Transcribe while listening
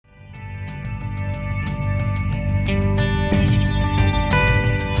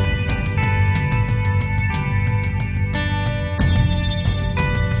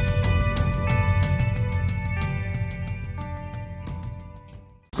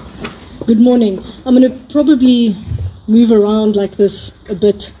Good morning. I'm going to probably move around like this a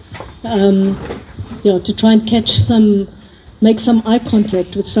bit, to try and make some eye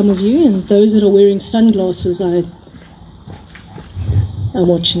contact with some of you, and those that are wearing sunglasses, I'm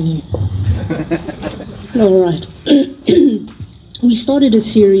watching you. All right. We started a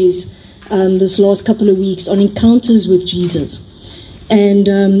series this last couple of weeks on encounters with Jesus.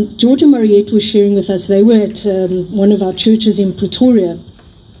 And George and Mariette were sharing with us. They were at one of our churches in Pretoria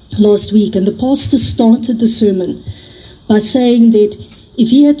last week, and the pastor started the sermon by saying that if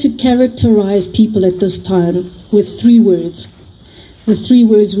he had to characterize people at this time with 3 words, the 3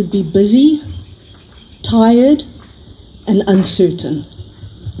 words would be busy, tired, and uncertain.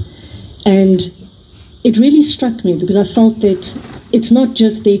 And it really struck me because I felt that it's not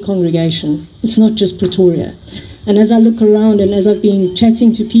just their congregation, it's not just Pretoria. And as I look around and as I've been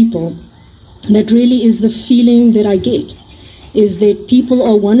chatting to people, that really is the feeling that I get, is that people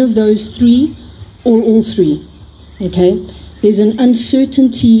are one of those 3 or all 3, okay? There's an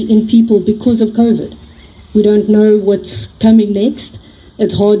uncertainty in people because of COVID. We don't know what's coming next.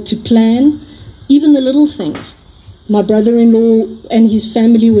 It's hard to plan, even the little things. My brother-in-law and his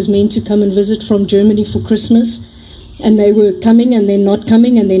family was meant to come and visit from Germany for Christmas, and they were coming and then not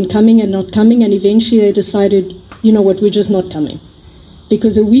coming and then coming and not coming, and eventually they decided, you know what, we're just not coming.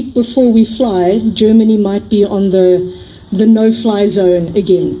 Because a week before we fly, Germany might be on the no-fly zone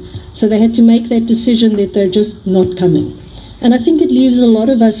again. So they had to make that decision that they're just not coming. And I think it leaves a lot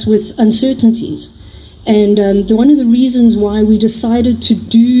of us with uncertainties. And one of the reasons why we decided to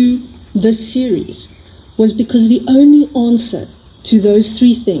do this series was because the only answer to those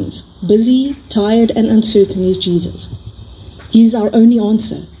 3 things, busy, tired, and uncertain, is Jesus. He's our only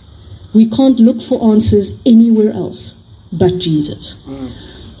answer. We can't look for answers anywhere else but Jesus.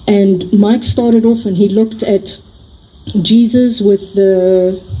 And Mike started off and he looked at Jesus with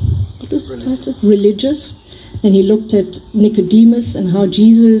what was the title? Religious. And he looked at Nicodemus and how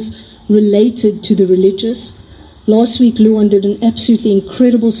Jesus related to the religious. Last week, Luan did an absolutely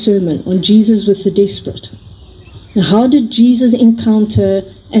incredible sermon on Jesus with the desperate. Now, how did Jesus encounter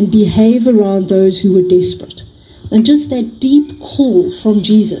and behave around those who were desperate? And just that deep call from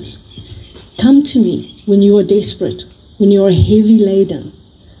Jesus, come to me when you are desperate, when you are heavy laden,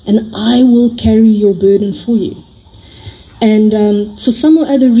 and I will carry your burden for you. And for some or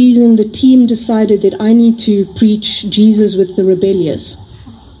other reason, the team decided that I need to preach Jesus with the rebellious.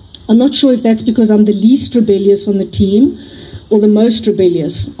 I'm not sure if that's because I'm the least rebellious on the team or the most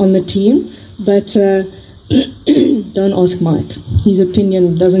rebellious on the team, but don't ask Mike. His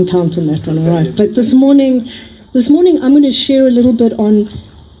opinion doesn't count on that one, all right? But this morning I'm going to share a little bit on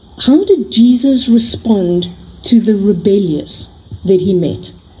how did Jesus respond to the rebellious that he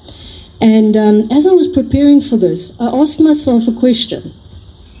met. And as I was preparing for this, I asked myself a question.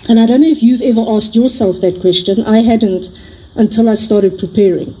 And I don't know if you've ever asked yourself that question. I hadn't until I started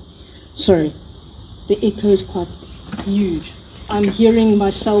preparing. Sorry, the echo is quite huge. I'm hearing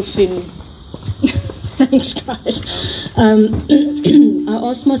myself in... Thanks, guys. I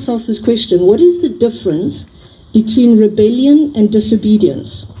asked myself this question. What is the difference between rebellion and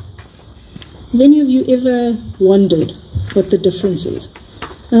disobedience? Have any of you ever wondered what the difference is?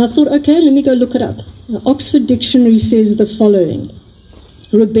 And I thought, okay, let me go look it up. The Oxford Dictionary says the following.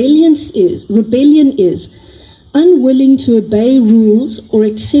 Rebellion is unwilling to obey rules or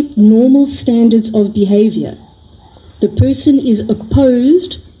accept normal standards of behavior. The person is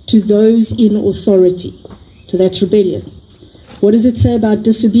opposed to those in authority. So that's rebellion. What does it say about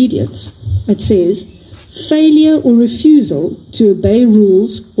disobedience? It says failure or refusal to obey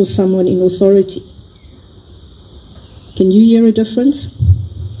rules or someone in authority. Can you hear a difference?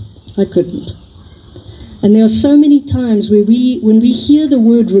 I couldn't. And there are so many times where when we hear the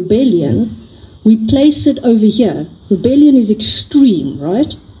word rebellion, we place it over here. Rebellion is extreme,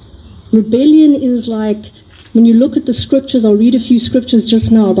 right? Rebellion is like, when you look at the scriptures, I'll read a few scriptures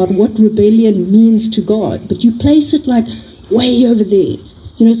just now about what rebellion means to God, but you place it like way over there.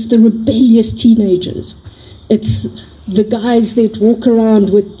 You know, it's the rebellious teenagers. It's the guys that walk around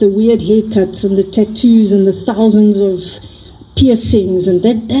with the weird haircuts and the tattoos and the thousands of piercings, and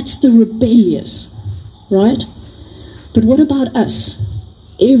that's the rebellious, right? But what about us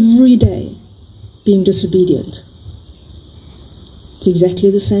every day being disobedient? It's exactly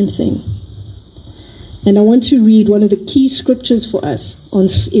the same thing. And I want to read one of the key scriptures for us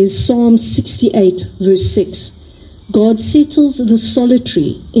is Psalm 68 verse 6. God settles the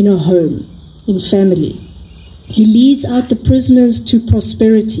solitary in a home, in family. He leads out the prisoners to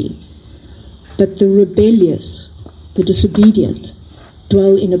prosperity, but the rebellious, the disobedient,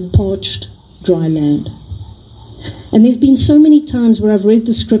 dwell in a parched, dry land. And there's been so many times where I've read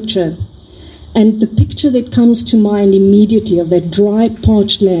the scripture And the picture that comes to mind immediately of that dry,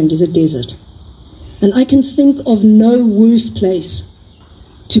 parched land is a desert. And I can think of no worse place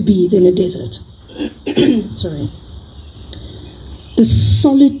to be than a desert. Sorry. The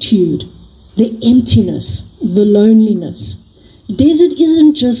solitude, the emptiness, the loneliness. Desert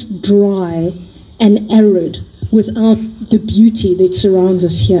isn't just dry and arid without the beauty that surrounds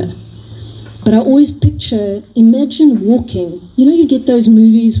us here. But I always picture, imagine walking. You know, you get those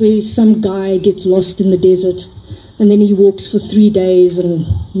movies where some guy gets lost in the desert and then he walks for 3 days and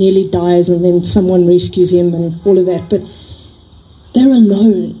nearly dies and then someone rescues him and all of that. But they're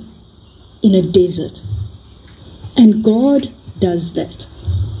alone in a desert. And God does that.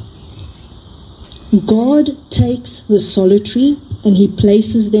 God takes the solitary and he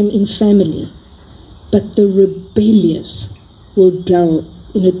places them in family. But the rebellious will dwell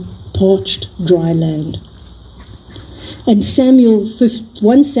in a parched, dry land. And 1 Samuel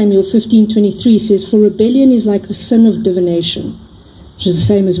 15:23 says, "For rebellion is like the sin of divination," which is the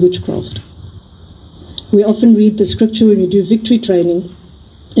same as witchcraft. We often read the scripture when we do victory training,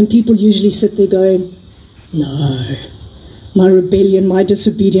 and people usually sit there going, "No, my rebellion, my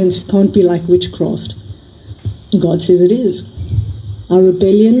disobedience can't be like witchcraft." And God says it is. Our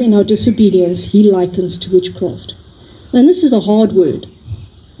rebellion and our disobedience, he likens to witchcraft. And this is a hard word.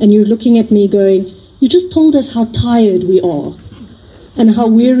 And you're looking at me going, "You just told us how tired we are and how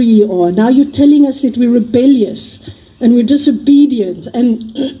weary you are. Now you're telling us that we're rebellious and we're disobedient."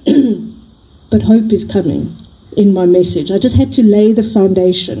 And but hope is coming in my message. I just had to lay the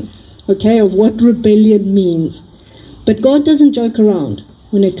foundation, okay, of what rebellion means. But God doesn't joke around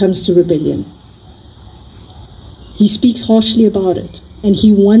when it comes to rebellion. He speaks harshly about it, and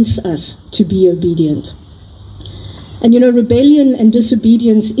he wants us to be obedient. And you know, rebellion and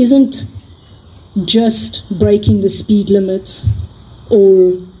disobedience isn't just breaking the speed limits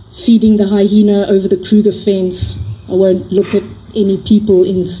or feeding the hyena over the Kruger fence. I won't look at any people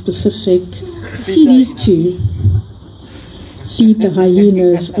in specific. See these two. Feed the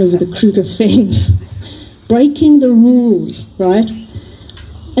hyenas over the Kruger fence. Breaking the rules, right?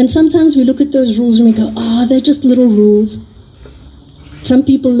 And sometimes we look at those rules and we go, they're just little rules. Some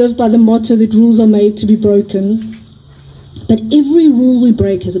people live by the motto that rules are made to be broken. But every rule we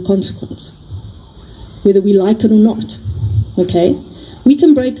break has a consequence, whether we like it or not, okay? We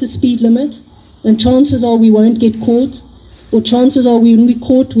can break the speed limit, and chances are we won't get caught, or chances are when we're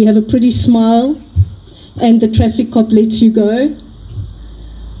caught, we have a pretty smile, and the traffic cop lets you go.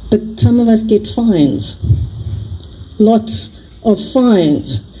 But some of us get fines, lots of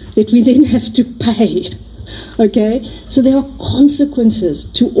fines that we then have to pay, okay? So there are consequences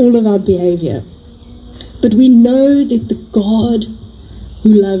to all of our behavior. But we know that the God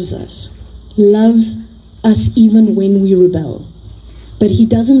who loves us even when we rebel. But he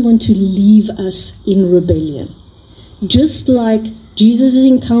doesn't want to leave us in rebellion. Just like Jesus'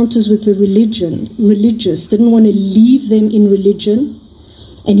 encounters with the religious didn't want to leave them in religion,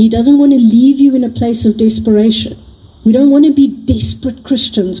 and he doesn't want to leave you in a place of desperation. We don't want to be desperate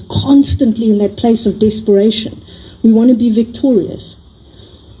Christians constantly in that place of desperation. We want to be victorious.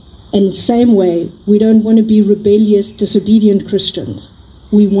 In the same way, we don't want to be rebellious, disobedient Christians.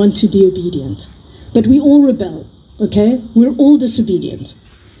 We want to be obedient. But we all rebel, okay? We're all disobedient.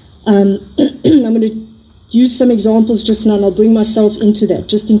 I'm going to use some examples just now, and I'll bring myself into that,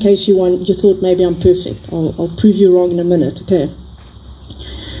 just in case you thought maybe I'm perfect. I'll prove you wrong in a minute, okay?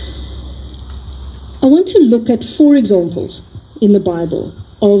 I want to look at 4 examples in the Bible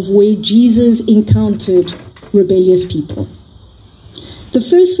of where Jesus encountered rebellious people. The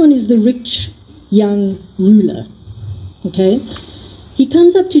first one is the rich young ruler, okay? He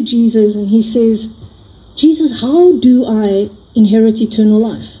comes up to Jesus and he says, "Jesus, how do I inherit eternal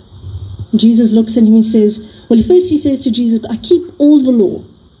life?" And Jesus looks at him and says, first he says to Jesus, "I keep all the law."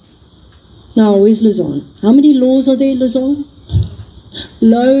 Now, where's Luzon? How many laws are there, Luzon?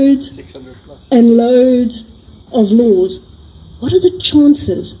 Loads 600 plus. And loads of laws. What are the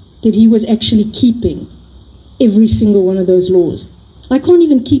chances that he was actually keeping every single one of those laws? I can't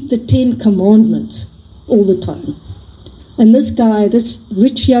even keep the 10 commandments all the time. And this guy, this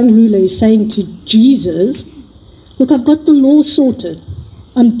rich young ruler, is saying to Jesus, "Look, I've got the law sorted.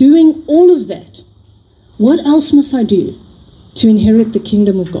 I'm doing all of that. What else must I do to inherit the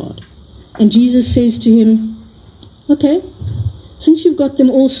kingdom of God?" And Jesus says to him, "Okay, since you've got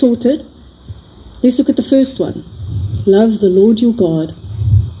them all sorted, let's look at the first one. Love the Lord your God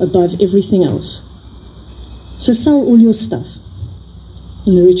above everything else. So sell all your stuff."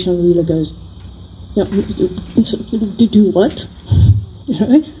 And the rich young ruler goes, "Yeah, do what?" You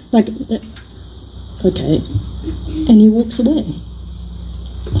know, like, okay. And he walks away.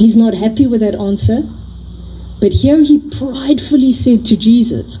 He's not happy with that answer. But here he pridefully said to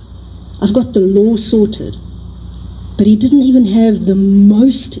Jesus, I've got the law sorted. But he didn't even have the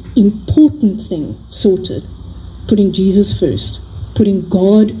most important thing sorted, putting Jesus first, putting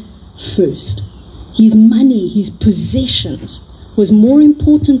God first. His money, his possessions was more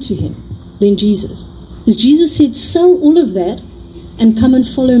important to him than Jesus. Because Jesus said, sell all of that and come and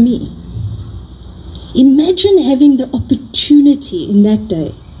follow me. Imagine having the opportunity in that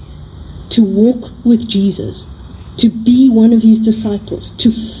day to walk with Jesus, to be one of his disciples,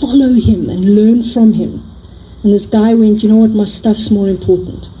 to follow him and learn from him. And this guy went, you know what, my stuff's more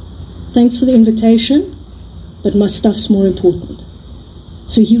important. Thanks for the invitation, but my stuff's more important.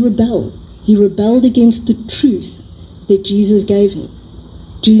 So he rebelled. He rebelled against the truth that Jesus gave him.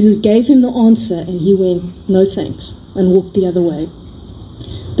 Jesus gave him the answer and he went, no thanks, and walked the other way.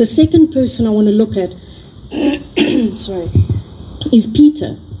 The second person I want to look at is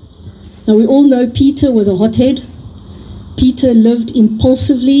Peter. Now we all know Peter was a hothead. Peter lived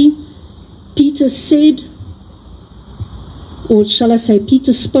impulsively. Peter said, or shall I say,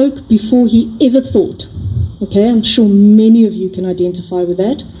 Peter spoke before he ever thought. Okay, I'm sure many of you can identify with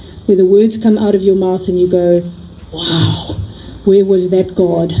that, where the words come out of your mouth and you go, wow, where was that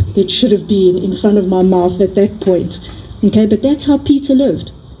God that should have been in front of my mouth at that point? Okay, but that's how Peter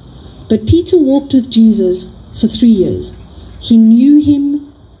lived. But Peter walked with Jesus for 3 years. He knew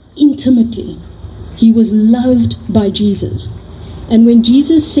him intimately. He was loved by Jesus. And when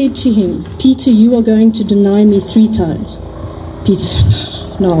Jesus said to him, Peter, you are going to deny me 3 times, Peter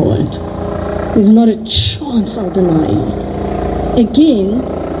said, no, I won't. There's not a chance I'll deny you.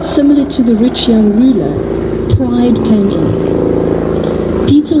 Again, similar to the rich young ruler, pride came in.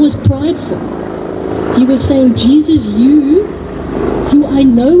 Peter was prideful. He was saying, Jesus, you, who I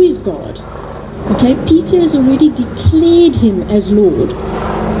know is God. Okay, Peter has already declared him as Lord,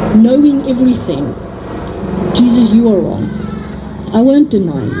 knowing everything. Jesus, you are wrong. I won't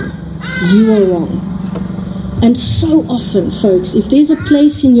deny you. You are wrong. And so often, folks, if there's a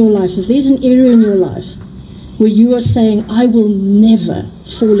place in your life, if there's an area in your life where you are saying, I will never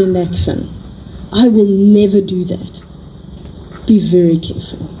fall in that sin, I will never do that, be very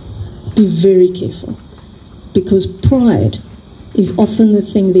careful. Be very careful. Because pride is often the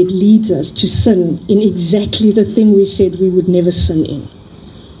thing that leads us to sin in exactly the thing we said we would never sin in.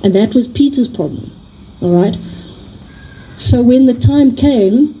 And that was Peter's problem. All right? So when the time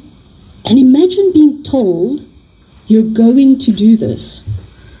came, and imagine being told, you're going to do this,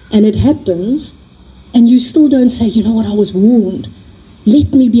 and it happens, and you still don't say, you know what, I was warned.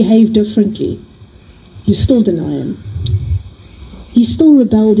 Let me behave differently. You still deny him. He still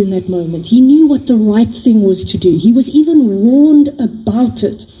rebelled in that moment. He knew what the right thing was to do. He was even warned about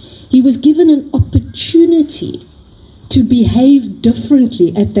it. He was given an opportunity to behave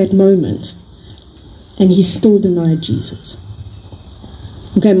differently at that moment. And he still denied Jesus.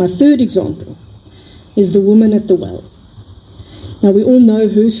 Okay, my third example is the woman at the well. Now, we all know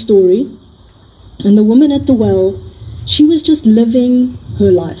her story. And the woman at the well, she was just living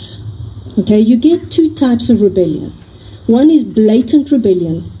her life. Okay, you get 2 types of rebellion. One is blatant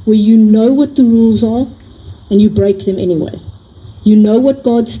rebellion, where you know what the rules are and you break them anyway. You know what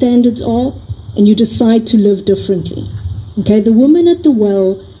God's standards are and you decide to live differently. Okay, the woman at the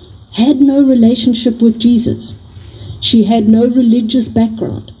well had no relationship with Jesus. She had no religious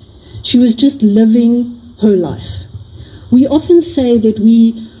background. She was just living her life. We often say that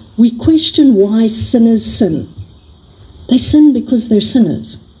we question why sinners sin. They sin because they're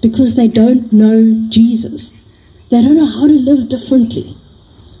sinners, because they don't know Jesus. They don't know how to live differently.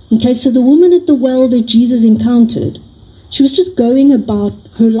 Okay, so the woman at the well that Jesus encountered, she was just going about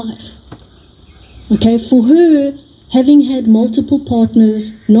her life. Okay, for her, having had multiple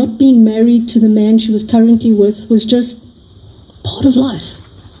partners, not being married to the man she was currently with, was just part of life.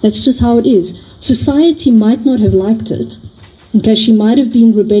 That's just how it is. Society might not have liked it. Okay, she might have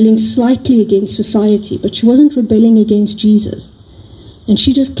been rebelling slightly against society, but she wasn't rebelling against Jesus. And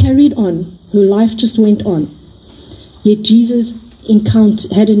she just carried on. Her life just went on. Yet Jesus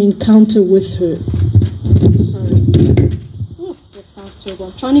had an encounter with her. Sorry. Oh, that sounds terrible.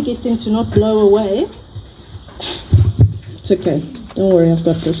 I'm trying to get them to not blow away. It's okay. Don't worry, I've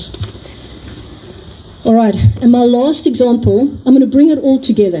got this. All right, and my last example, I'm going to bring it all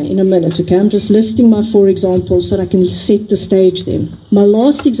together in a minute, okay? I'm just listing my 4 examples so that I can set the stage then. My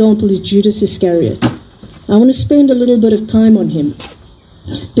last example is Judas Iscariot. I want to spend a little bit of time on him.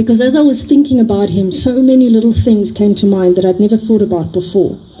 Because as I was thinking about him, so many little things came to mind that I'd never thought about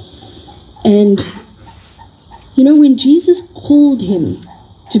before. And, you know, when Jesus called him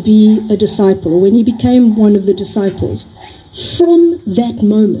to be a disciple, when he became one of the disciples, From that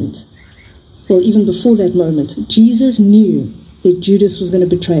moment, well, even before that moment, Jesus knew that Judas was going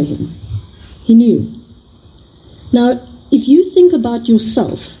to betray him. He knew. Now, if you think about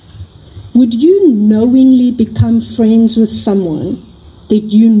yourself, would you knowingly become friends with someone that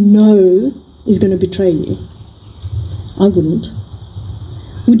you know is going to betray you? I wouldn't.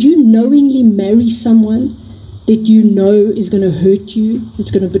 Would you knowingly marry someone that you know is going to hurt you,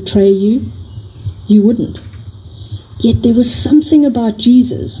 that's going to betray you? You wouldn't. Yet there was something about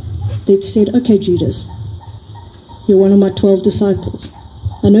Jesus that said, okay, Judas, you're one of my 12 disciples.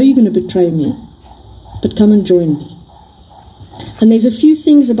 I know you're going to betray me, but come and join me. And there's a few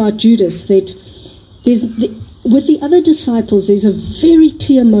things about Judas that with the other disciples, there's a very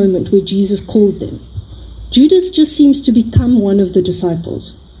clear moment where Jesus called them. Judas just seems to become one of the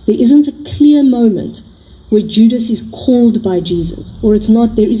disciples. There isn't a clear moment where Judas is called by Jesus, or it's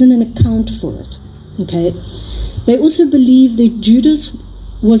not, there isn't an account for it. Okay? They also believe that Judas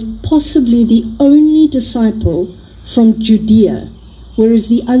was possibly the only disciple from Judea, whereas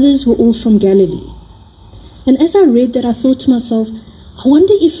the others were all from Galilee. And as I read that, I thought to myself, I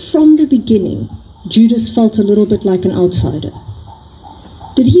wonder if from the beginning, Judas felt a little bit like an outsider.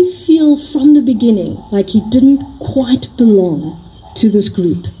 Did he feel from the beginning like he didn't quite belong to this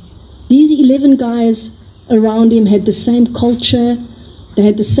group? These 11 guys around him had the same culture, they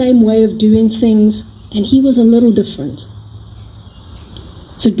had the same way of doing things, and he was a little different.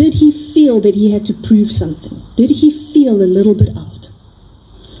 So did he feel that he had to prove something? Did he feel a little bit out?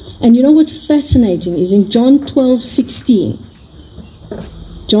 And you know what's fascinating is in John 12:16,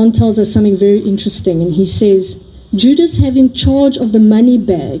 John tells us something very interesting, and he says, Judas, having charge of the money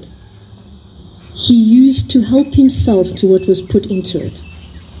bag, he used to help himself to what was put into it.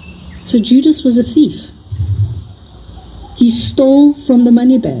 So Judas was a thief. He stole from the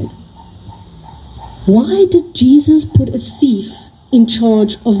money bag. Why did Jesus put a thief in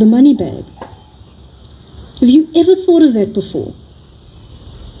charge of the money bag? Have you ever thought of that before?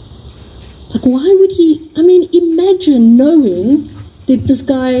 Like, why would he? I mean, imagine knowing that this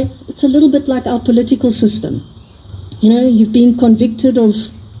guy, it's a little bit like our political system. You know, you've been convicted of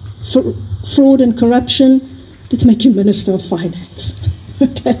fraud and corruption. Let's make you Minister of Finance.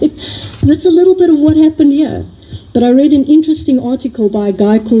 Okay? That's a little bit of what happened here. But I read an interesting article by a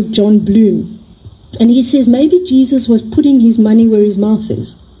guy called John Bloom. And he says maybe Jesus was putting his money where his mouth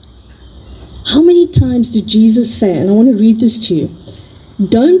is. How many times did Jesus say, and I want to read this to you,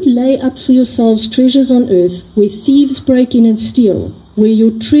 don't lay up for yourselves treasures on earth where thieves break in and steal. Where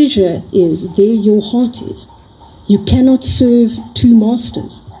your treasure is, there your heart is. You cannot serve two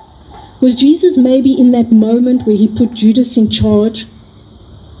masters. Was Jesus maybe in that moment where he put Judas in charge,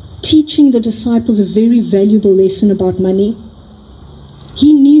 teaching the disciples a very valuable lesson about money?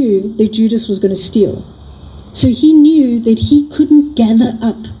 He knew that Judas was going to steal. So he knew that he couldn't gather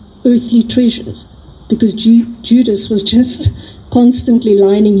up earthly treasures because Judas was just constantly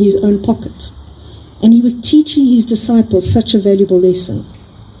lining his own pockets. And he was teaching his disciples such a valuable lesson.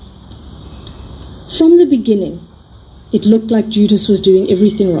 From the beginning, it looked like Judas was doing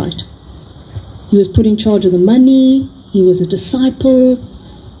everything right. He was put in charge of the money, he was a disciple,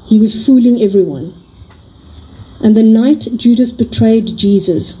 he was fooling everyone. And the night Judas betrayed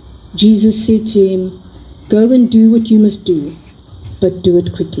Jesus, Jesus said to him, go and do what you must do, but do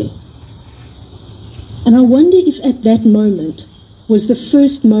it quickly. And I wonder if at that moment was the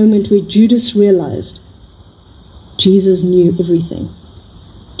first moment where Judas realized Jesus knew everything.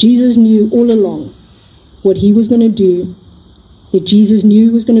 Jesus knew all along what he was going to do, that Jesus knew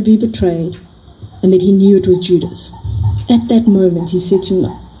he was going to be betrayed, and that he knew it was Judas. At that moment, he said to him,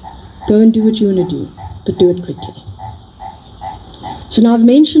 no, go and do what you want to do, but do it quickly. So now I've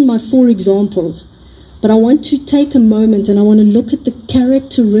mentioned my 4 examples, but I want to take a moment and I want to look at the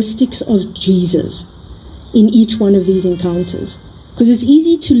characteristics of Jesus in each one of these encounters. Because it's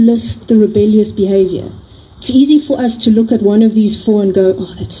easy to list the rebellious behavior. It's easy for us to look at one of these 4 and go,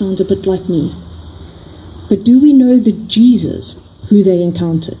 oh, that sounds a bit like me. But do we know the Jesus who they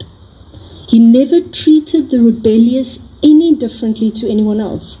encountered? He never treated the rebellious any differently to anyone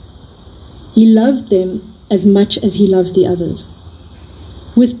else. He loved them as much as he loved the others.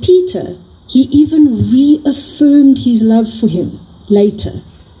 With Peter, he even reaffirmed his love for him later.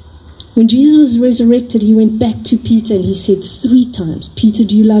 When Jesus was resurrected, he went back to Peter and he said 3 times, Peter,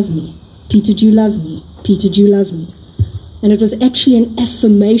 do you love me? Peter, do you love me? Peter, do you love me? And it was actually an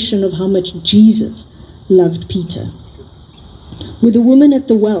affirmation of how much Jesus loved Peter. With the woman at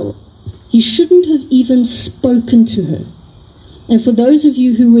the well, he shouldn't have even spoken to her. And for those of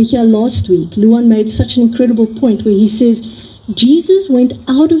you who were here last week, Luan made such an incredible point where he says, Jesus went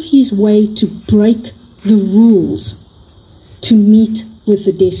out of his way to break the rules. to meet with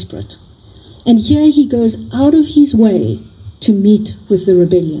the desperate. And here he goes out of his way to meet with the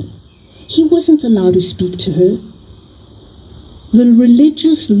rebellion. He wasn't allowed to speak to her. The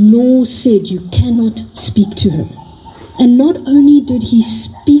religious law said you cannot speak to her. And not only did he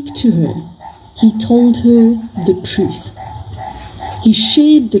speak to her, he told her the truth. He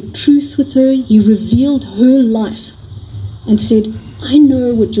shared the truth with her. He revealed her life and said, I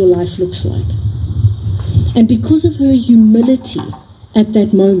know what your life looks like. And because of her humility at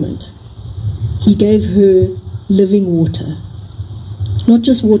that moment, he gave her living water. Not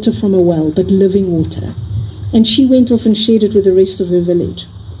just water from a well, but living water. And she went off and shared it with the rest of her village.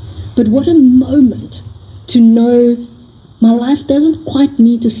 But what a moment to know my life doesn't quite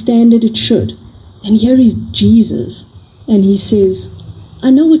meet the standard it should. And here is Jesus. And he says, I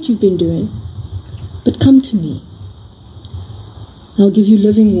know what you've been doing, but come to me. I'll give you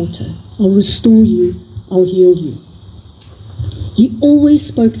living water. I'll restore you. I'll heal you. He always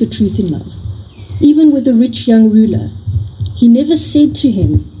spoke the truth in love. Even with the rich young ruler, he never said to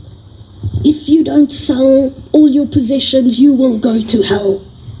him, if you don't sell all your possessions, you will go to hell.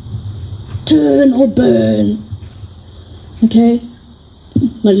 Turn or burn. Okay?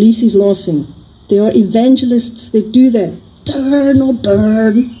 Marlies is laughing. There are evangelists that do that. Turn or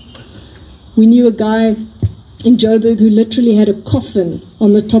burn. We knew a guy in Joburg who literally had a coffin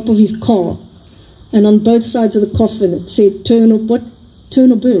on the top of his car. And on both sides of the coffin it said, turn or what?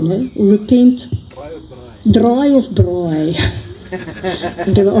 Turn or burn, eh? Or repent. Draai of braai.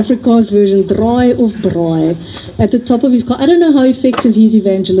 Okay, the Afrikaans version, draai of braai. At the top of his car. I don't know how effective his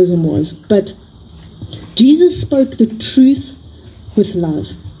evangelism was, but Jesus spoke the truth with love.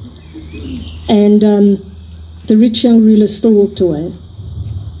 And the rich young ruler still walked away.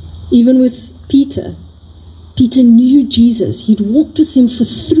 Even with Peter. Peter knew Jesus. He'd walked with him for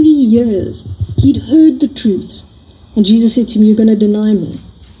 3 years. He'd heard the truths. And Jesus said to him, you're going to deny me.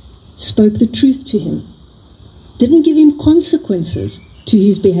 Spoke the truth to him. Didn't give him consequences to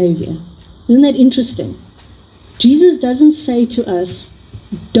his behavior. Isn't that interesting? Jesus doesn't say to us,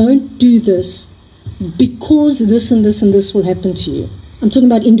 don't do this because this and this and this will happen to you. I'm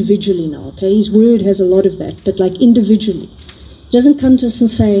talking about individually now, okay? His word has a lot of that, but like individually. He doesn't come to us and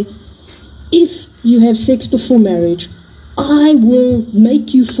say, if you have sex before marriage, I will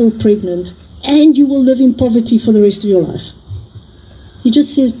make you fall pregnant and you will live in poverty for the rest of your life. He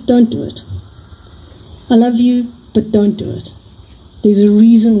just says, don't do it. I love you, but don't do it. There's a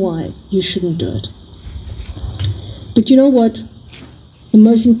reason why you shouldn't do it. But you know what? The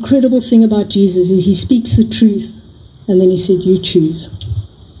most incredible thing about Jesus is he speaks the truth, and then he said, you choose.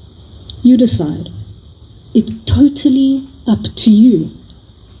 You decide. It's totally up to you.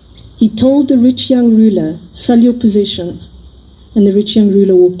 He told the rich young ruler, sell your possessions, and the rich young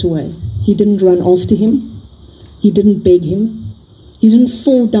ruler walked away. He didn't run after him. He didn't beg him. He didn't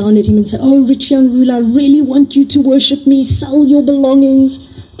fall down at him and say, oh, rich young ruler, I really want you to worship me. Sell your belongings.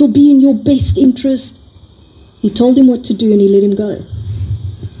 It will be in your best interest. He told him what to do and he let him go.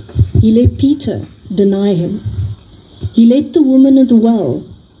 He let Peter deny him. He let the woman at the well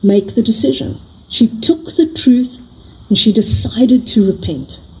make the decision. She took the truth and she decided to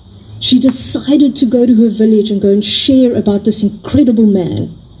repent. She decided to go to her village and go and share about this incredible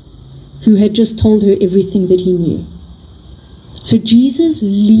man who had just told her everything that he knew. So Jesus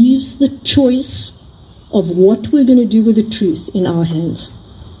leaves the choice of what we're going to do with the truth in our hands.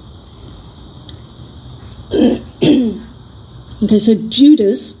 Okay, so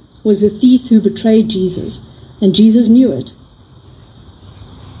Judas was the thief who betrayed Jesus, and Jesus knew it.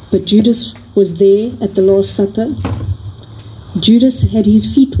 But Judas was there at the Last Supper. Judas had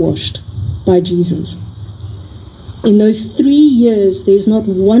his feet washed by Jesus. In those 3 years, there's not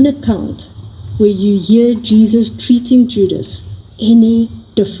one account where you hear Jesus treating Judas any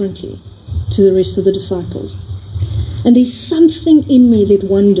differently to the rest of the disciples. And there's something in me that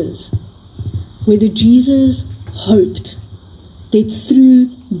wonders whether Jesus hoped that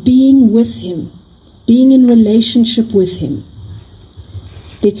through being with him, being in relationship with him,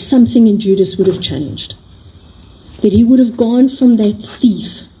 that something in Judas would have changed. That he would have gone from that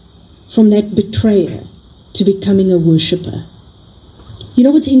thief, from that betrayer, to becoming a worshipper. You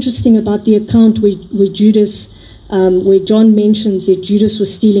know what's interesting about the account where Judas, where John mentions that Judas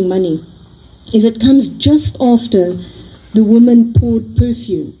was stealing money, is it comes just after the woman poured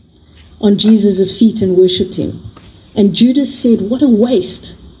perfume on Jesus' feet and worshipped him. And Judas said, what a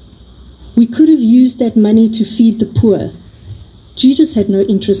waste. We could have used that money to feed the poor. Judas had no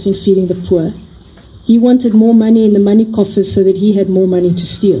interest in feeding the poor. He wanted more money in the money coffers so that he had more money to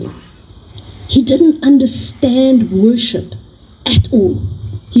steal. He didn't understand worship at all.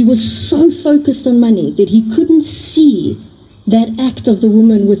 He was so focused on money that he couldn't see that act of the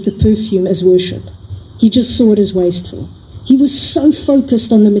woman with the perfume as worship. He just saw it as wasteful. He was so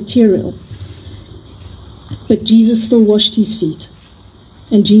focused on the material. But Jesus still washed his feet,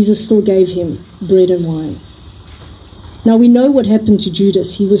 and Jesus still gave him bread and wine. Now we know what happened to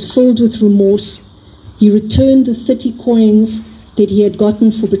Judas. He was filled with remorse. He returned the 30 coins that he had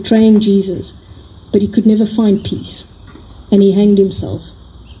gotten for betraying Jesus, but he could never find peace, and he hanged himself.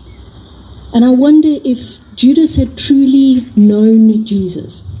 And I wonder if Judas had truly known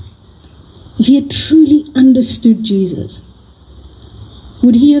Jesus, if he had truly understood Jesus,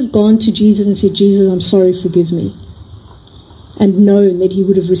 would he have gone to Jesus and said, Jesus, I'm sorry, forgive me, and known that he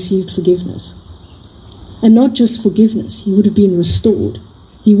would have received forgiveness? And not just forgiveness, he would have been restored.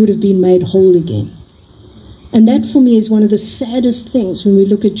 He would have been made whole again. And that for me is one of the saddest things when we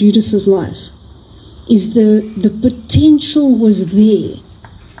look at Judas's life, is the potential was there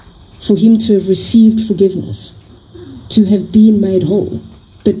for him to have received forgiveness, to have been made whole.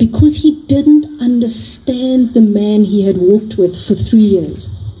 But because he didn't understand the man he had walked with for 3 years,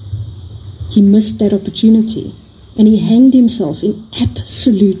 he missed that opportunity, and he hanged himself in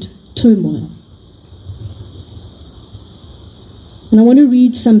absolute turmoil. And I want to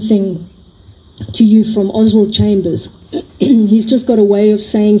read something to you from Oswald Chambers. He's just got a way of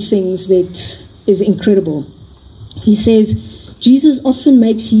saying things that is incredible. He says, Jesus often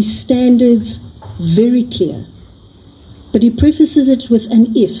makes his standards very clear, but he prefaces it with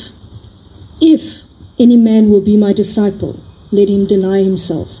an if. If any man will be my disciple, let him deny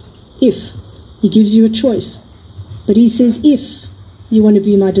himself. If. He gives you a choice. But he says, if you want to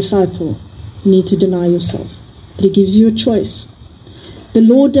be my disciple, you need to deny yourself. But he gives you a choice. The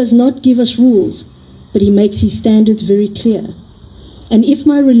Lord does not give us rules, but he makes his standards very clear. And if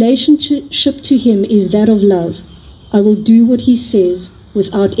my relationship to him is that of love, I will do what he says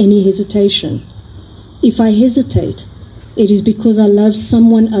without any hesitation. If I hesitate, it is because I love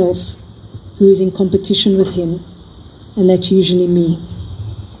someone else who is in competition with him, and that's usually me.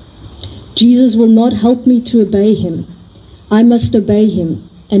 Jesus will not help me to obey him. I must obey him,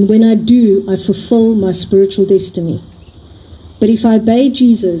 and when I do, I fulfill my spiritual destiny. But if I obey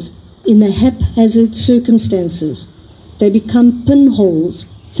Jesus in the haphazard circumstances, they become pinholes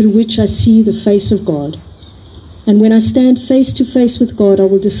through which I see the face of God. And when I stand face to face with God, I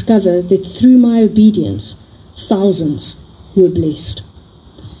will discover that through my obedience, thousands were blessed.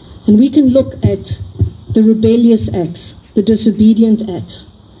 And we can look at the rebellious acts, the disobedient acts.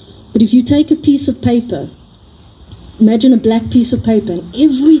 But if you take a piece of paper, imagine a black piece of paper, and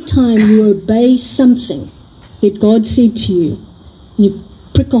every time you obey something that God said to you, and you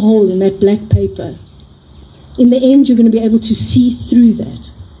prick a hole in that black paper, in the end you're going to be able to see through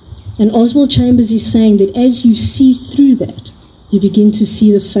that. And Oswald Chambers is saying that as you see through that, you begin to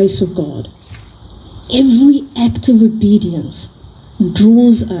see the face of God. Every act of obedience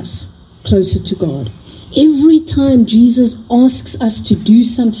draws us closer to God. Every time Jesus asks us to do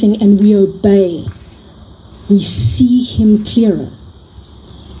something and we obey, we see him clearer.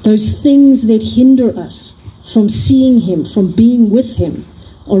 Those things that hinder us from seeing him, from being with him,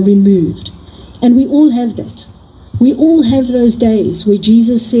 are removed. And we all have that. We all have those days where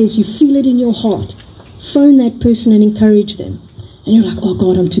Jesus says, you feel it in your heart, phone that person and encourage them. And you're like, oh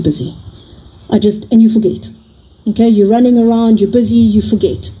God, I'm too busy. And you forget. Okay, you're running around, you're busy, you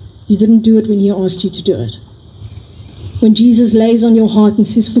forget. You didn't do it when he asked you to do it. When Jesus lays on your heart and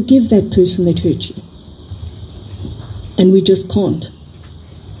says, forgive that person that hurt you. And we just can't.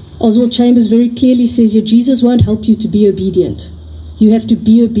 Oswald Chambers very clearly says here, Jesus won't help you to be obedient. You have to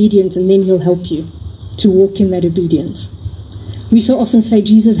be obedient and then he'll help you to walk in that obedience. We so often say,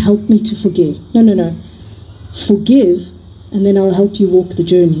 Jesus, help me to forgive. No. Forgive, and then I'll help you walk the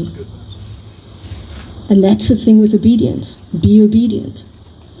journey. And that's the thing with obedience. Be obedient.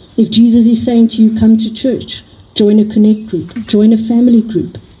 If Jesus is saying to you, come to church, join a connect group, join a family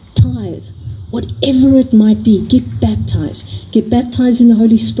group, tithe, whatever it might be, get baptized in the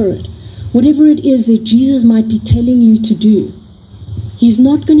Holy Spirit. Whatever it is that Jesus might be telling you to do, he's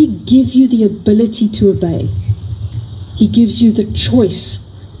not going to give you the ability to obey. He gives you the choice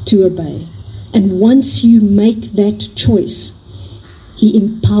to obey. And once you make that choice, he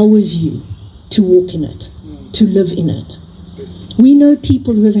empowers you to walk in it, to live in it. We know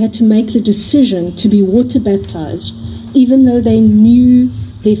people who have had to make the decision to be water baptized, even though they knew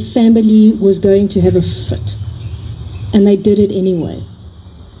their family was going to have a fit. And they did it anyway.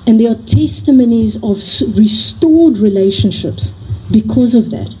 And there are testimonies of restored relationships because of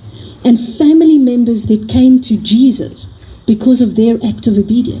that. And family members that came to Jesus because of their act of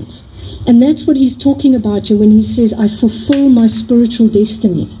obedience. And that's what he's talking about here when he says, I fulfill my spiritual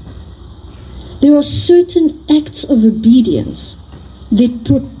destiny. There are certain acts of obedience that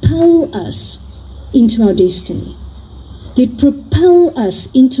propel us into our destiny, that propel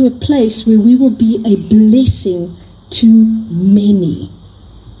us into a place where we will be a blessing to many.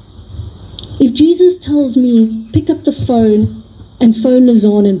 If Jesus tells me, pick up the phone and phone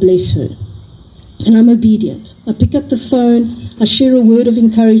Lizanne and bless her, and I'm obedient, I pick up the phone, I share a word of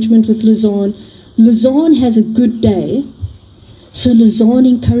encouragement with Lizanne. Lizanne has a good day, so Lizanne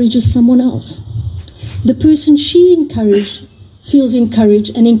encourages someone else. The person she encouraged feels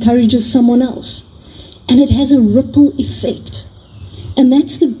encouraged and encourages someone else. And it has a ripple effect. And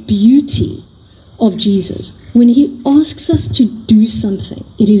that's the beauty of Jesus. When he asks us to do something,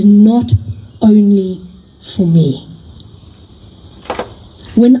 it is not only for me.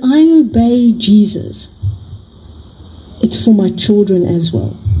 When I obey Jesus, it's for my children as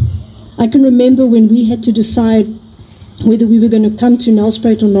well. I can remember when we had to decide whether we were going to come to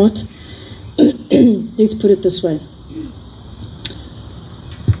Nelspruit or not. Let's put it this way.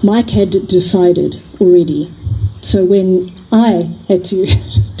 Mike had decided already. So when I had to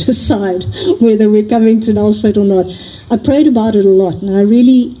decide whether we're coming to Nelspruit or not, I prayed about it a lot, and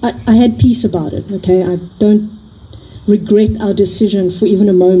I had peace about it, okay? I don't regret our decision for even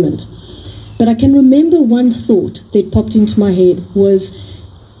a moment. But I can remember one thought that popped into my head was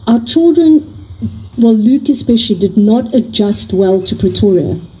our children, well, Luke especially, did not adjust well to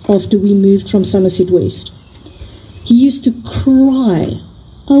Pretoria after we moved from Somerset West. He used to cry,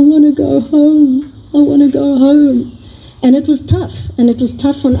 I want to go home, I want to go home. And it was tough, and it was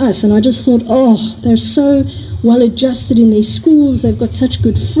tough on us. And I just thought, oh, they're so well adjusted in their schools, they've got such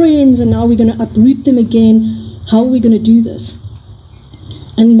good friends, and now we're going to uproot them again. How are we going to do this?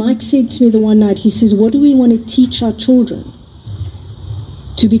 And Mike said to me the one night, he says, what do we want to teach our children?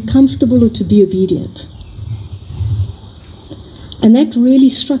 To be comfortable or to be obedient? And that really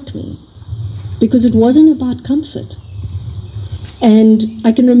struck me, because it wasn't about comfort. And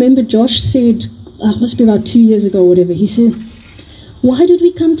I can remember Josh said, must be about 2 years ago or whatever, he said, why did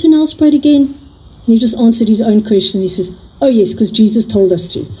we come to Nelspruit again? And he just answered his own question. He says, oh yes, because Jesus told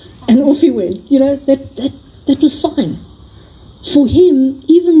us to. And off he went. You know, that was fine. For him,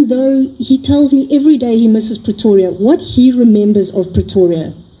 even though he tells me every day he misses Pretoria, what he remembers of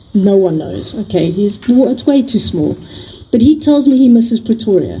Pretoria, no one knows. Okay, it's way too small. But he tells me he misses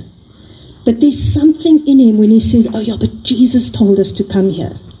Pretoria. But there's something in him when he says, oh yeah, but Jesus told us to come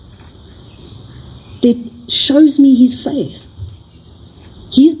here, that shows me his faith.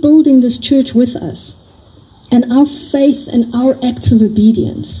 He's building this church with us. And our faith and our acts of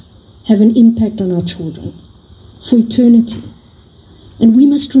obedience have an impact on our children for eternity. And we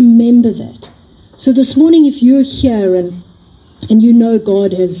must remember that. So this morning, if you're here and you know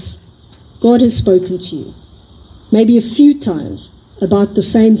God has spoken to you, maybe a few times about the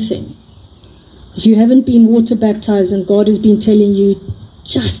same thing. If you haven't been water baptized and God has been telling you,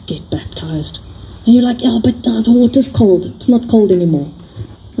 just get baptized. And you're like, oh, but the water's cold. It's not cold anymore.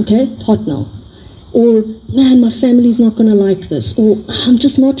 Okay, it's hot now. Or, man, my family's not going to like this. Or, I'm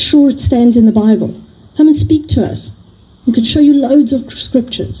just not sure it stands in the Bible. Come and speak to us. We could show you loads of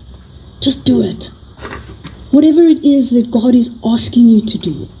scriptures. Just do it. Whatever it is that God is asking you to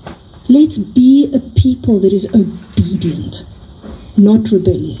do, let's be a people that is obedient, not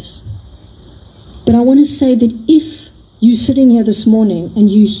rebellious. But I want to say that if you're sitting here this morning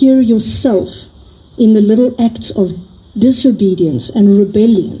and you hear yourself in the little acts of disobedience and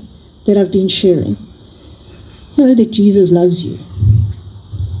rebellion that I've been sharing, know that Jesus loves you.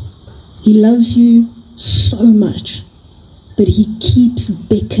 He loves you so much, but he keeps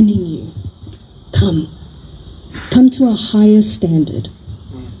beckoning you. Come to a higher standard.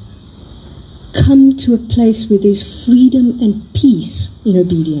 Come to a place where there's freedom and peace in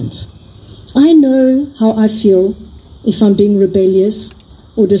obedience. I know how I feel if I'm being rebellious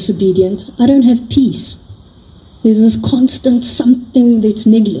or disobedient. I don't have peace. There's this constant something that's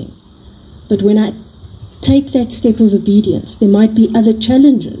niggling. But when I take that step of obedience, there might be other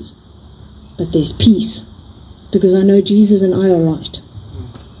challenges, but there's peace, because I know Jesus and I are right.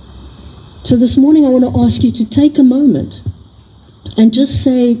 So this morning I want to ask you to take a moment and just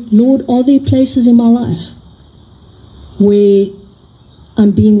say, Lord, are there places in my life where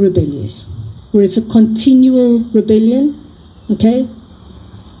I'm being rebellious, where it's a continual rebellion, okay?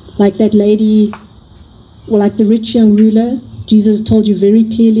 Like that lady, or like the rich young ruler, Jesus told you very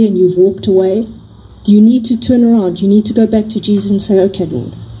clearly and you've walked away. You need to turn around. You need to go back to Jesus and say, okay,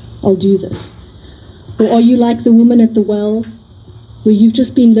 Lord, I'll do this. Or are you like the woman at the well, where you've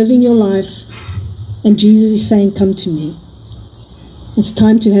just been living your life and Jesus is saying, come to me. It's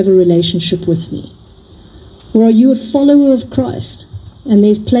time to have a relationship with me. Or are you a follower of Christ And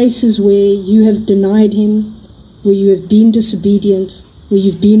there's places where you have denied him, where you have been disobedient, where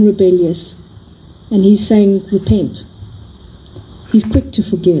you've been rebellious. And he's saying, repent. He's quick to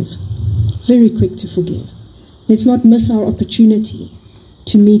forgive, very quick to forgive. Let's not miss our opportunity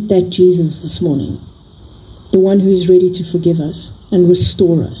to meet that Jesus this morning, the one who is ready to forgive us and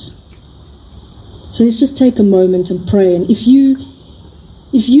restore us. So let's just take a moment and pray. And if you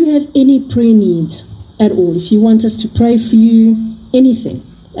have any prayer needs at all, if you want us to pray for you, anything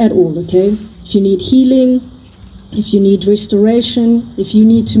at all, okay? If you need healing, if you need restoration, if you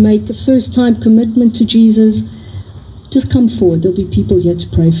need to make a first-time commitment to Jesus, just come forward. There'll be people here to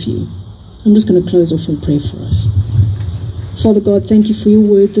pray for you. I'm just going to close off and pray for us. Father God, thank you for your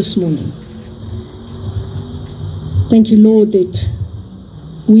word this morning. Thank you, Lord, that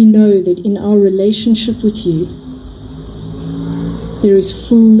we know that in our relationship with you, there is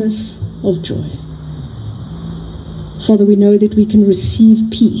fullness of joy. Father, we know that we can receive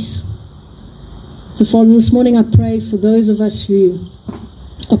peace. So, Father, this morning I pray for those of us who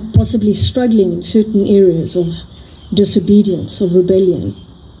are possibly struggling in certain areas of disobedience, of rebellion,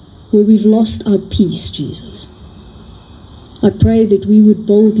 where we've lost our peace, Jesus. I pray that we would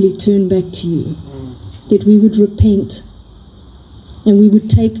boldly turn back to you, that we would repent, and we would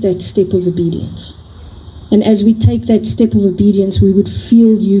take that step of obedience. And as we take that step of obedience, we would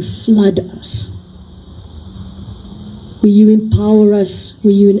feel you flood us, where you empower us,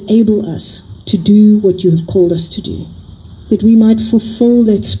 where you enable us to do what you have called us to do, that we might fulfill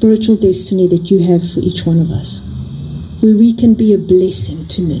that spiritual destiny that you have for each one of us, where we can be a blessing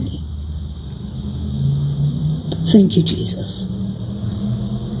to many. Thank you, Jesus.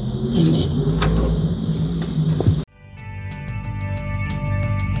 Amen.